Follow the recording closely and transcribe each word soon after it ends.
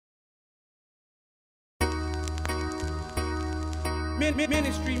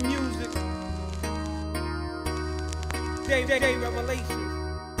Ministry music. Day Revelations.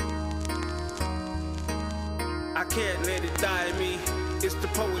 I can't let it die in me. It's the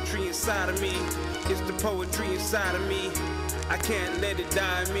poetry inside of me. It's the poetry inside of me. I can't let it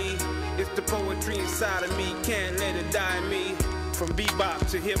die in me. It's the poetry inside of me. Can't let it die in me. From bebop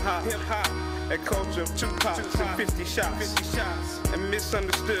to hip hop, a culture of Tupac and 50 shots, and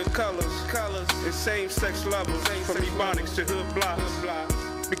misunderstood colors, and same-sex lovers, from Ebonics to hood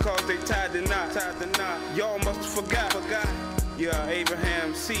blocks, because they tied the knot. Y'all must have forgot. Yeah,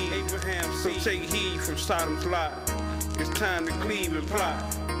 Abraham seed. So take heed from Sodom's lot. It's time to cleave and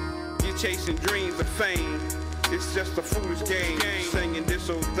plot. You're chasing dreams of fame. It's just a foolish game. Singing this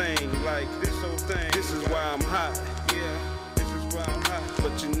old thing like this old thing. This is why I'm hot. Yeah.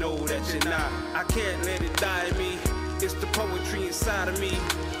 But you know that you're not. I can't let it die in me. It's the poetry inside of me.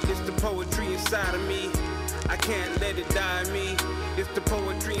 It's the poetry inside of me. I can't let it die in me. It's the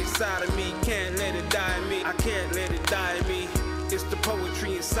poetry inside of me. Can't let it die in me. I can't let it die in me. It's the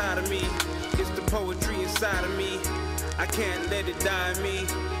poetry inside of me. It's the poetry inside of me. I can't let it die in me.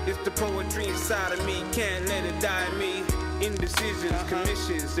 It's the poetry inside of me. Can't let it die in me. Indecisions,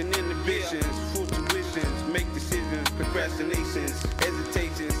 commissions, and inhibitions, full tuitions, make decisions, procrastinations,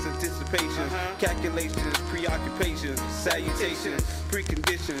 hesitations, anticipations, calculations, preoccupations, salutations,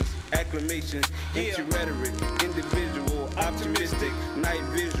 preconditions, acclamations, ancient rhetoric, individual, optimistic, night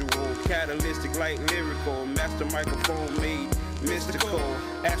visual, catalytic, light lyrical, master microphone made mystical,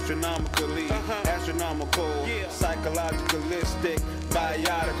 astronomically, astronomical, psychologicalistic,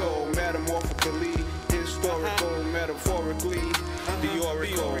 biotical, metamorphically, historical, metaphorically, the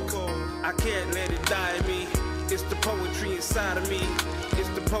oracle. I can't let it die in me. It's the poetry inside of me. It's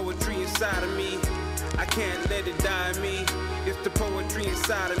the poetry inside of me. I can't let it die in me. It's the poetry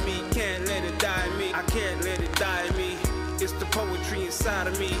inside of me. Can't let it die in me. I can't let it die in me. It's the poetry inside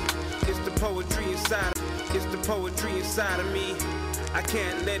of me. It's the poetry inside of me. It's the poetry inside of me. I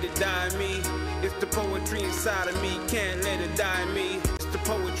can't let it die in me. It's the poetry inside of me. Can't let it die in me. It's the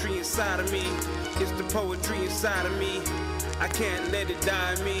poetry inside of me. It's the poetry inside of me. I can't let it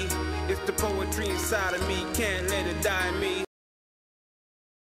die in me. It's the poetry inside of me. Can't let it die in me.